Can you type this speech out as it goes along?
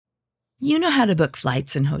You know how to book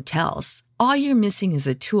flights and hotels. All you're missing is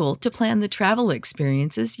a tool to plan the travel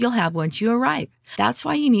experiences you'll have once you arrive. That's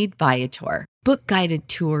why you need Viator. Book guided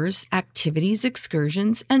tours, activities,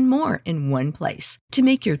 excursions, and more in one place to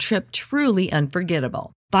make your trip truly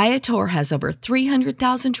unforgettable. Viator has over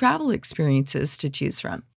 300,000 travel experiences to choose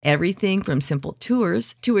from. Everything from simple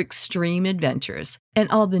tours to extreme adventures and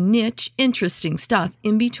all the niche, interesting stuff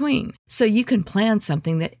in between. So you can plan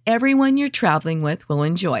something that everyone you're traveling with will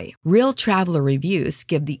enjoy. Real traveler reviews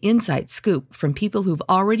give the inside scoop from people who've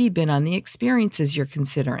already been on the experiences you're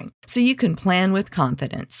considering. So you can plan with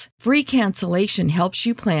confidence. Free cancellation helps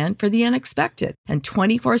you plan for the unexpected. And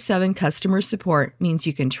 24/7 customer support means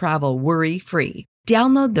you can travel worry-free.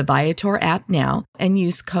 Download the Viator app now and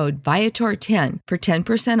use code Viator10 for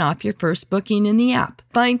 10% off your first booking in the app.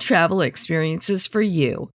 Find travel experiences for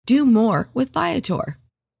you. Do more with Viator.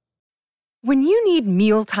 When you need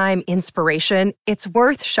mealtime inspiration, it's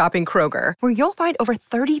worth shopping Kroger, where you'll find over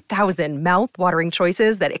 30,000 mouth-watering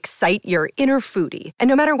choices that excite your inner foodie. And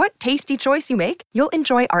no matter what tasty choice you make, you'll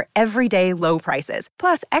enjoy our everyday low prices,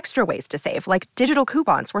 plus extra ways to save, like digital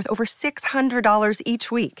coupons worth over $600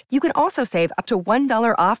 each week. You can also save up to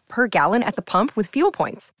 $1 off per gallon at the pump with fuel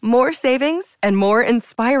points. More savings and more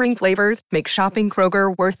inspiring flavors make shopping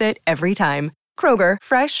Kroger worth it every time. Kroger,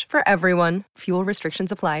 fresh for everyone. Fuel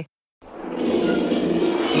restrictions apply.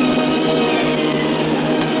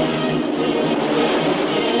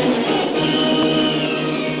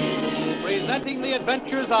 Presenting the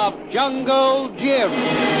adventures of Jungle Jim.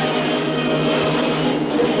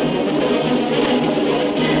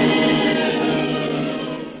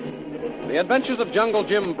 The Adventures of Jungle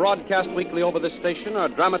Jim, broadcast weekly over this station, are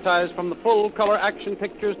dramatized from the full-color action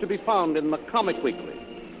pictures to be found in the Comic Weekly,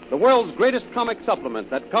 the world's greatest comic supplement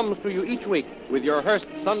that comes to you each week with your Hearst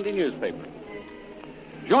Sunday newspaper.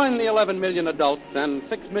 Join the 11 million adults and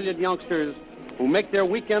 6 million youngsters who make their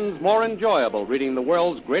weekends more enjoyable reading the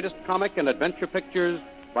world's greatest comic and adventure pictures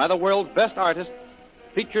by the world's best artists,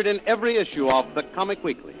 featured in every issue of the Comic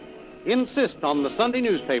Weekly. Insist on the Sunday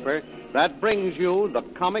newspaper that brings you the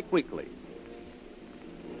Comic Weekly.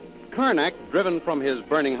 Karnak, driven from his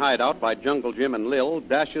burning hideout by Jungle Jim and Lil,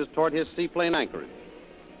 dashes toward his seaplane anchorage.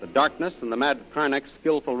 The darkness and the mad Karnak's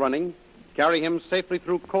skillful running carry him safely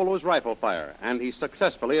through Kolo's rifle fire, and he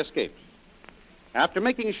successfully escapes. After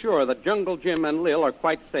making sure that Jungle Jim and Lil are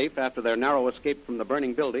quite safe after their narrow escape from the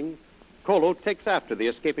burning building, Kolo takes after the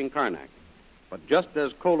escaping Karnak. But just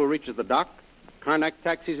as Kolo reaches the dock, Karnak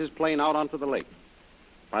taxis his plane out onto the lake.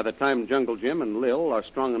 By the time Jungle Jim and Lil are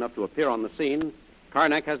strong enough to appear on the scene,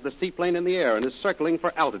 Karnak has the seaplane in the air and is circling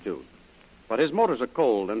for altitude. But his motors are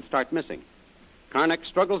cold and start missing. Karnak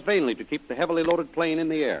struggles vainly to keep the heavily loaded plane in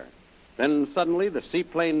the air. Then suddenly the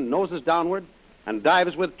seaplane noses downward and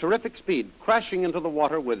dives with terrific speed, crashing into the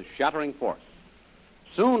water with shattering force.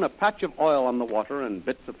 Soon a patch of oil on the water and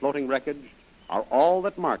bits of floating wreckage are all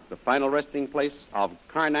that mark the final resting place of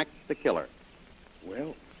Karnak the Killer.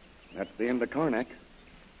 Well, that's the end of Karnak.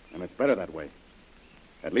 And it's better that way.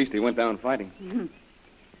 At least he went down fighting. Mm-hmm.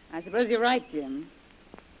 I suppose you're right, Jim.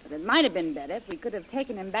 But it might have been better if we could have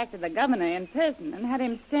taken him back to the governor in person and had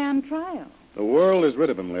him stand trial. The world is rid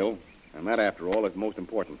of him, Lil. And that, after all, is the most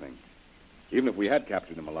important thing. Even if we had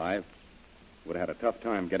captured him alive, we'd have had a tough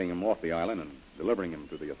time getting him off the island and delivering him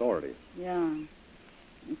to the authorities. Yeah. And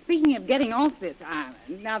speaking of getting off this island,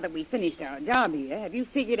 now that we finished our job here, have you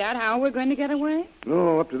figured out how we're going to get away?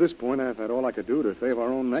 No, up to this point, I've had all I could do to save our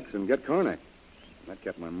own necks and get Karnak. That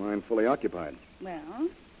kept my mind fully occupied. Well,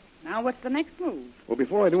 now what's the next move? Well,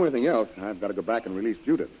 before I do anything else, I've got to go back and release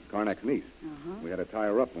Judith, Karnak's niece. Uh-huh. We had to tie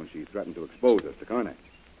her up when she threatened to expose us to Karnak.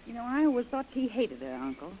 You know, I always thought she hated her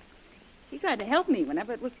uncle. She tried to help me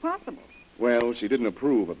whenever it was possible. Well, she didn't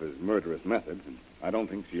approve of his murderous methods, and I don't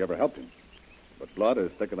think she ever helped him. But blood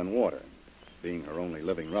is thicker than water. Being her only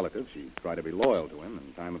living relative, she tried to be loyal to him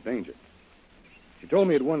in time of danger. She told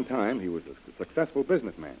me at one time he was a successful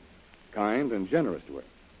businessman, kind and generous to her.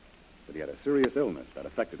 But he had a serious illness that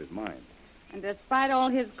affected his mind. And despite all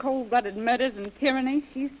his cold-blooded murders and tyranny,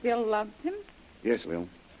 she still loved him? Yes, Lil.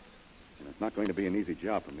 And it's not going to be an easy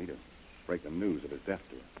job for me to break the news of his death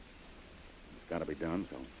to her. It's got to be done,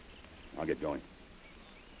 so I'll get going.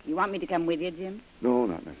 You want me to come with you, Jim? No,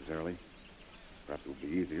 not necessarily. Perhaps it would be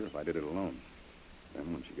easier if I did it alone.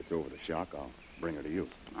 Then when she gets over the shock, I'll bring her to you.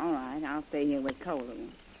 All right, I'll stay here with Kolo.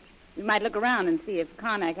 We might look around and see if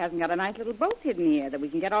Karnak hasn't got a nice little boat hidden here that we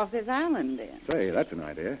can get off this island in. Say, that's an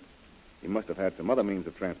idea. He must have had some other means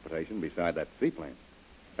of transportation beside that seaplane.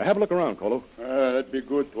 Have a look around, Kolo. That'd be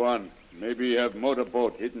good, Tuan. Maybe you have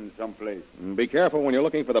motorboat hidden someplace. And be careful when you're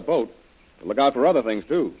looking for the boat. Look out for other things,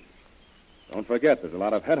 too. Don't forget, there's a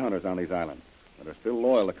lot of headhunters on these islands that are still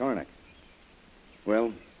loyal to Karnak.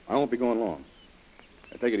 Well, I won't be going long.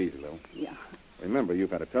 Now, take it easy, Lil. Yeah. Remember,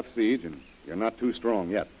 you've had a tough siege, and you're not too strong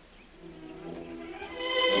yet.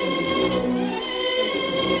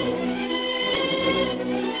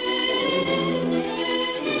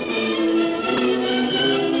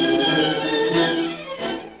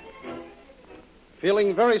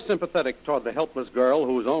 Feeling very sympathetic toward the helpless girl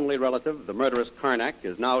whose only relative, the murderous Karnak,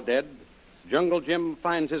 is now dead, Jungle Jim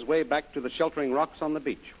finds his way back to the sheltering rocks on the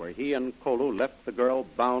beach where he and Kolu left the girl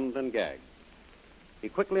bound and gagged. He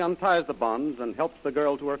quickly unties the bonds and helps the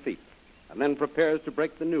girl to her feet, and then prepares to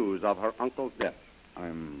break the news of her uncle's death.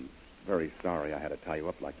 I'm very sorry I had to tie you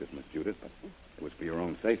up like this, Miss Judith, but it was for your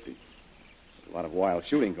own safety. There's a lot of wild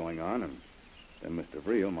shooting going on, and then Mr.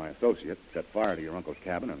 Vreel, my associate, set fire to your uncle's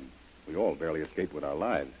cabin, and we all barely escaped with our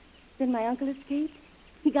lives. Then my uncle escaped?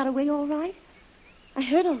 He got away all right? I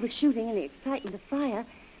heard all the shooting and the excitement of fire,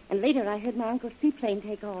 and later I heard my uncle's seaplane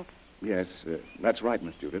take off. Yes, that's right,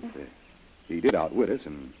 Miss Judith. He did outwit us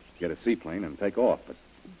and get a seaplane and take off, but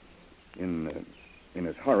in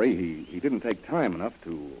his hurry, he didn't take time enough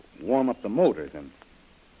to warm up the motors, and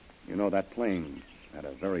you know that plane had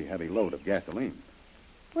a very heavy load of gasoline.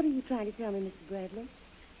 What are you trying to tell me, Mr. Bradley?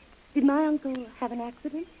 Did my uncle have an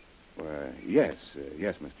accident? Yes,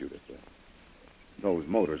 Miss Judith. Those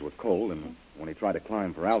motors were cold, and when he tried to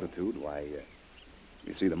climb for altitude, why,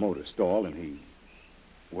 you see the motor stalled, and he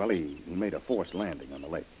made a forced landing on the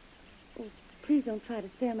lake. Oh, please don't try to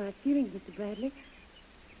spare my feelings, Mr. Bradley.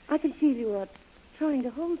 I can feel you are trying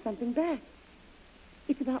to hold something back.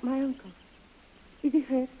 It's about my uncle. Is he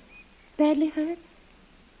hurt? Badly hurt?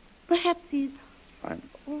 Perhaps he's... I'm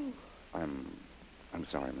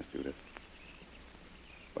sorry, Miss Judith.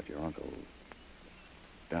 But your uncle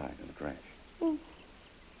died in the crash. Oh.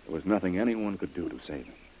 There was nothing anyone could do to save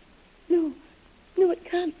him. No, it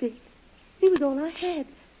can't be. He was all I had.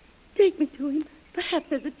 Take me to him. Perhaps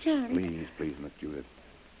there's a chance. Please, Miss Judith.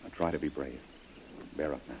 Now try to be brave.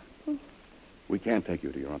 Bear up now. Oh. We can't take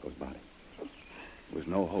you to your uncle's body. There was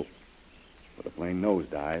no hope. But the plane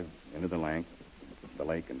nosedived into the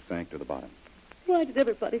lake and sank to the bottom. Why did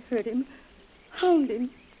everybody hurt him? Hound him.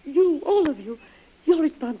 You, all of you. You're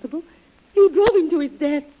responsible. You drove him to his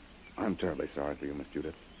death. I'm terribly sorry for you, Miss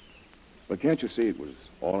Judith. But can't you see it was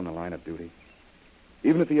all in the line of duty?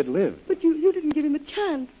 Even if he had lived. But you didn't give him a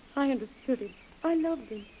chance. I understood him. I loved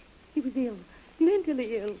him. He was ill,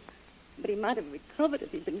 mentally ill. But he might have recovered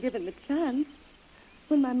if he'd been given the chance.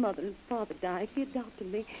 When my mother and father died, he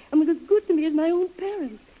adopted me and was as good to me as my own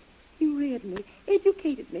parents. He reared me,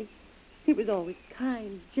 educated me. He was always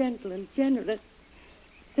kind, gentle, and generous.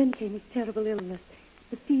 Then came his terrible illness.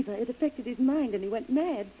 The fever, it affected his mind, and he went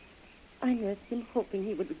mad. I nursed him, hoping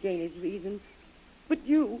he would regain his reason. But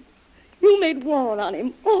you made war on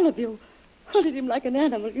him, all of you. Hunted him like an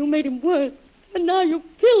animal. You made him worse. And now you've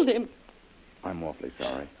killed him. I'm awfully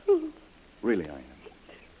sorry. Really, I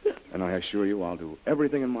am. And I assure you I'll do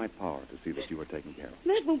everything in my power to see that you are taken care of.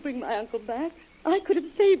 That won't bring my uncle back. I could have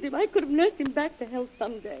saved him. I could have nursed him back to health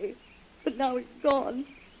someday. But now he's gone.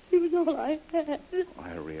 He was all I had.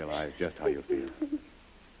 I realize just how you feel.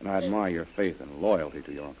 And I admire your faith and loyalty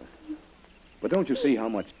to your uncle. But don't you see how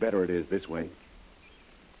much better it is this way?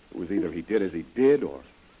 It was either he did as he did, or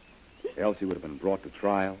else he would have been brought to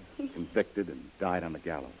trial, convicted, and died on the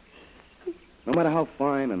gallows. No matter how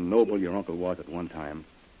fine and noble your uncle was at one time,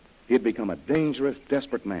 he had become a dangerous,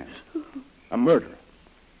 desperate man. A murderer.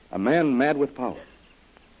 A man mad with power.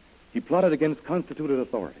 He plotted against constituted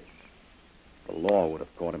authority. The law would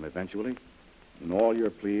have caught him eventually, and all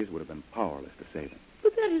your pleas would have been powerless to save him.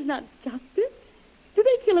 But that is not justice. Do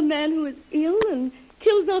they kill a man who is ill and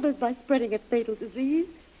kills others by spreading a fatal disease?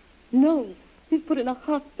 No. He's put in a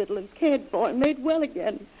hospital and cared for and made well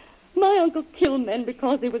again. My uncle killed men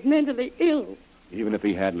because he was mentally ill. Even if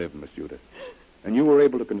he had lived, Miss Judith, and you were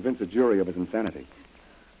able to convince a jury of his insanity,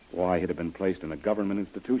 why, he'd have been placed in a government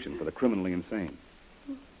institution for the criminally insane.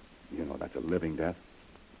 You know, that's a living death.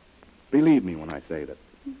 Believe me when I say that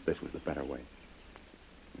this was the better way.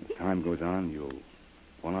 As time goes on,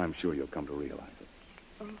 I'm sure you'll come to realize it.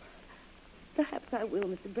 Oh, perhaps I will,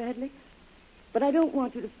 Mr. Bradley. But I don't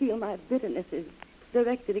want you to feel my bitterness is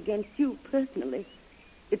directed against you personally.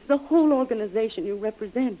 It's the whole organization you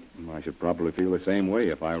represent. I should probably feel the same way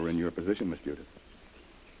if I were in your position, Miss Judith.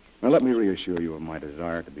 Now, let me reassure you of my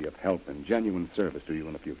desire to be of help and genuine service to you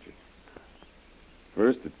in the future.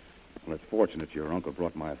 First, it's fortunate your uncle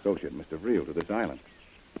brought my associate, Mr. Vreel, to this island.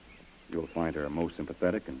 You'll find her most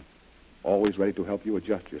sympathetic and always ready to help you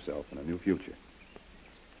adjust yourself in a new future.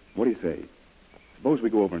 What do you say? Suppose we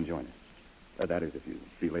go over and join her. That is, if you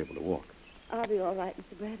feel able to walk. I'll be all right,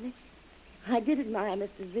 Mr. Bradley. I did admire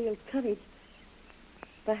Mr. Zeal's courage.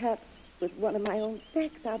 Perhaps with one of my own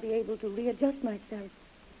sex, I'll be able to readjust myself.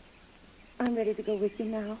 I'm ready to go with you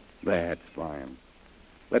now. That's fine.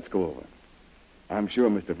 Let's go over. I'm sure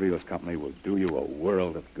Mr. Vreel's company will do you a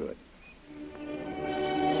world of good.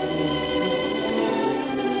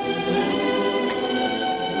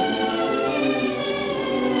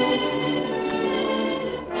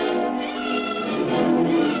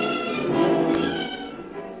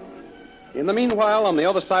 In the meanwhile, on the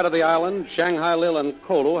other side of the island, Shanghai Lil and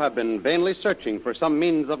Kolo have been vainly searching for some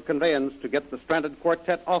means of conveyance to get the stranded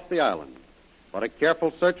quartet off the island. But a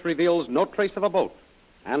careful search reveals no trace of a boat,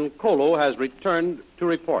 and Kolo has returned to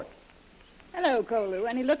report. Hello, Kolo.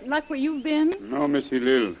 Any luck where you've been? No, Missy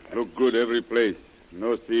Lil. Look good every place.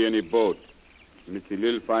 No see any boat. Missy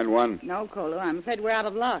Lil find one? No, Kolo. I'm afraid we're out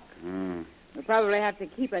of luck. We'll probably have to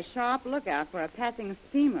keep a sharp lookout for a passing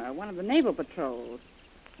steamer, one of the naval patrols,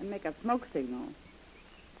 and make a smoke signal.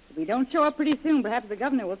 If we don't show up pretty soon, perhaps the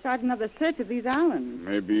governor will start another search of these islands.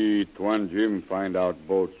 Maybe Tuan Jim find out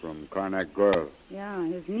boat from Karnak girl. Yeah,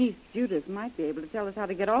 his niece, Judith, might be able to tell us how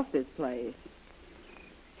to get off this place.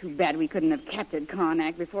 Too bad we couldn't have captured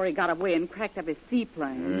Karnak before he got away and cracked up his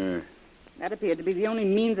seaplane. That appeared to be the only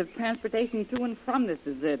means of transportation to and from this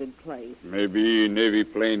deserted place. Maybe Navy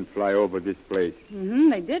plane fly over this place.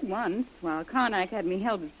 They did once, while Karnak had me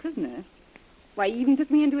held as prisoner. Why, he even took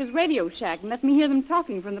me into his radio shack and let me hear them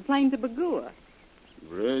talking from the plane to Bagua.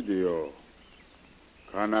 Radio.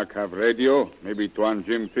 Karnak have radio? Maybe Tuan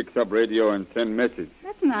Jim fix up radio and send message.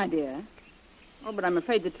 That's an idea. Oh, but I'm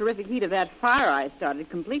afraid the terrific heat of that fire I started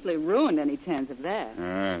completely ruined any chance of that.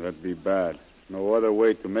 That'd be bad. No other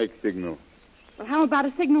way to make signal. Well, how about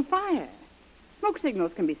a signal fire? Smoke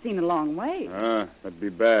signals can be seen a long way. That'd be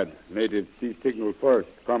bad. Natives see signal first.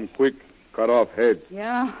 Come quick. Cut off heads.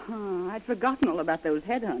 Yeah, I'd forgotten all about those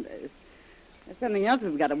headhunters. There's something else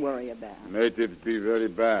we've got to worry about. Natives be very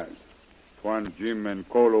bad. Tuan Jim and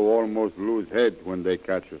Kolo almost lose head when they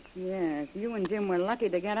catch us. Yes, you and Jim were lucky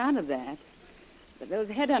to get out of that. If those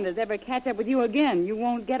headhunters ever catch up with you again, you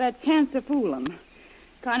won't get a chance to fool them.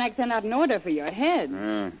 Karnak sent out an order for your head.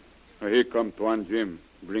 Here come Tuan Jim.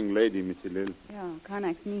 Bring lady, Missy Lil. Yeah,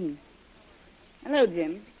 Karnak's niece. Hello,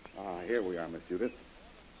 Jim. Here we are, Miss Judith.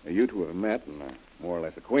 You two have met and are more or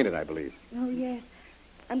less acquainted, I believe. Oh, yes.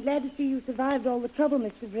 I'm glad to see you survived all the trouble,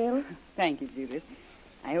 Mr. Vril. Thank you, Judith.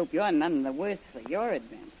 I hope you're none the worse for your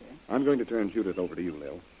adventure. I'm going to turn Judith over to you,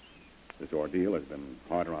 Lil. This ordeal has been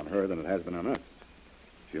harder on her than it has been on us.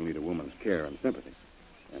 She'll need a woman's care and sympathy.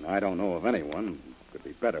 And I don't know of anyone who could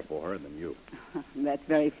be better for her than you. That's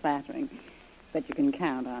very flattering. But you can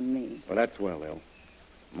count on me. Well, that's well, Lil.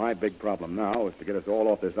 My big problem now is to get us all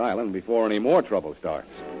off this island before any more trouble starts.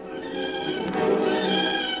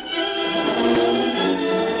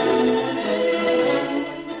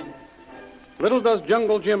 Little does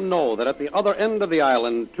Jungle Jim know that at the other end of the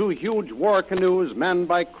island, two huge war canoes manned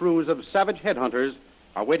by crews of savage headhunters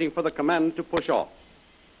are waiting for the command to push off.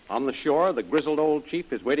 On the shore, the grizzled old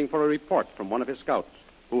chief is waiting for a report from one of his scouts,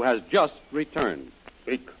 who has just returned.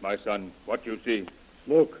 Speak, my son. What you see?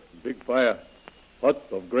 Smoke, big fire. Hut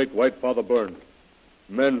of Great White Father burned.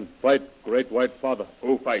 Men fight Great White Father.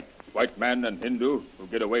 Who fight? White man and Hindu who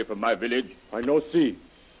get away from my village? I no see.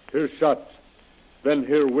 Hear shots. Then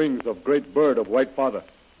hear wings of great bird of White Father.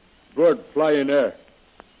 Bird fly in air.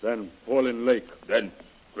 Then fall in lake. Then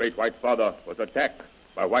Great White Father was attacked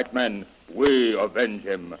by white men. We avenge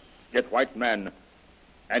him. Get white man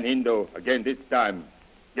and Hindu again this time.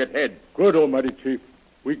 Get head. Good, Almighty Chief.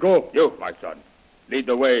 We go. You, my son. Lead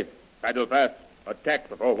the way. Paddle fast. Attack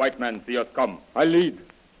before white man see us come. I lead.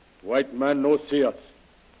 White man no see us.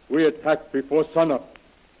 We attack before sunup.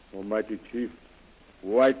 Almighty Chief,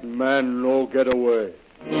 white man no get away.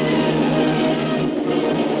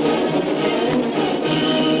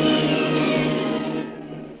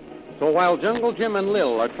 So while Jungle Jim and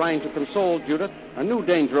Lil are trying to console Judith, a new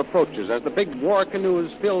danger approaches as the big war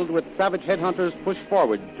canoes filled with savage headhunters push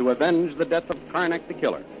forward to avenge the death of Karnak the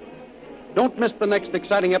Killer. Don't miss the next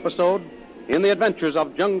exciting episode in the adventures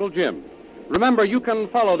of Jungle Jim. Remember, you can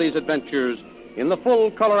follow these adventures in the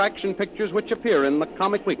full-color action pictures which appear in the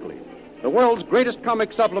Comic Weekly, the world's greatest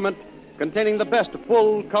comic supplement containing the best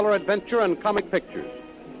full-color adventure and comic pictures.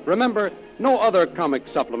 Remember, no other comic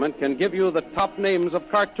supplement can give you the top names of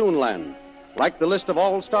Cartoonland, like the list of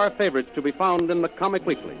all-star favorites to be found in the Comic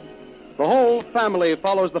Weekly. The whole family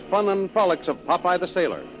follows the fun and frolics of Popeye the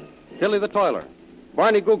Sailor, Tilly the Toiler,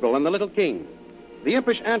 Barney Google and the Little King, the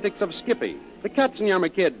impish antics of Skippy, the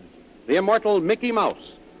Katzenjammer Kid, the immortal Mickey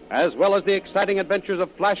Mouse, as well as the exciting adventures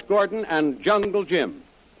of Flash Gordon and Jungle Jim.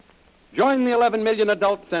 Join the 11 million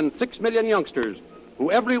adults and 6 million youngsters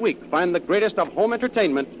who every week find the greatest of home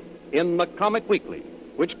entertainment in the Comic Weekly,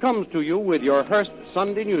 which comes to you with your Hearst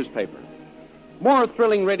Sunday newspaper. More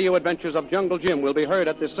thrilling radio adventures of Jungle Jim will be heard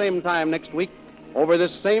at the same time next week over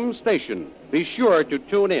this same station. Be sure to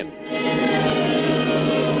tune in.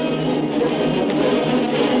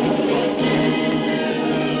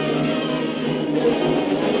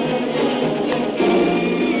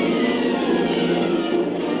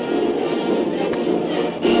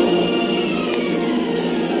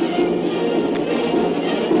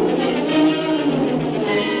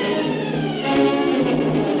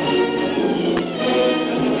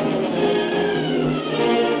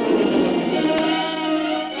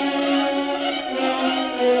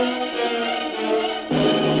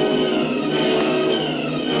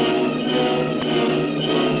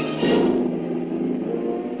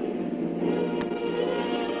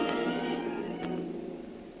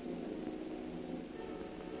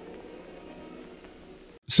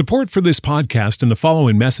 Support for this podcast and the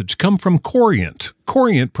following message come from Corient.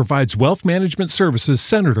 Corient provides wealth management services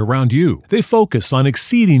centered around you. They focus on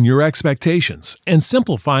exceeding your expectations and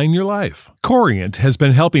simplifying your life. Corient has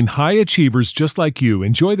been helping high achievers just like you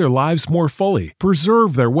enjoy their lives more fully,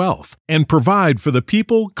 preserve their wealth, and provide for the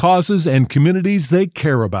people, causes, and communities they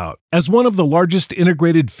care about. As one of the largest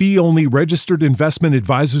integrated fee-only registered investment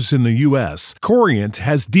advisors in the U.S., Corient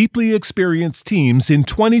has deeply experienced teams in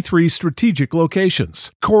 23 strategic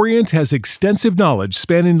locations. Corient has extensive knowledge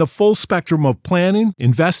spanning the full spectrum of planning,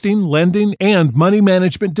 investing, lending, and money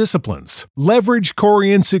management disciplines. Leverage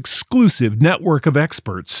Corient's exclusive network of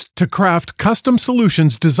experts to craft custom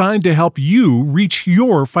solutions designed to help you reach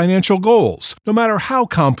your financial goals, no matter how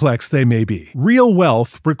complex they may be. Real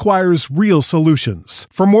wealth requires real solutions.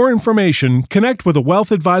 For more information, connect with a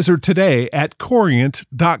wealth advisor today at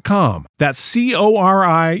Corient.com. That's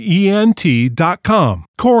Corient.com.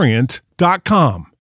 Corient.com.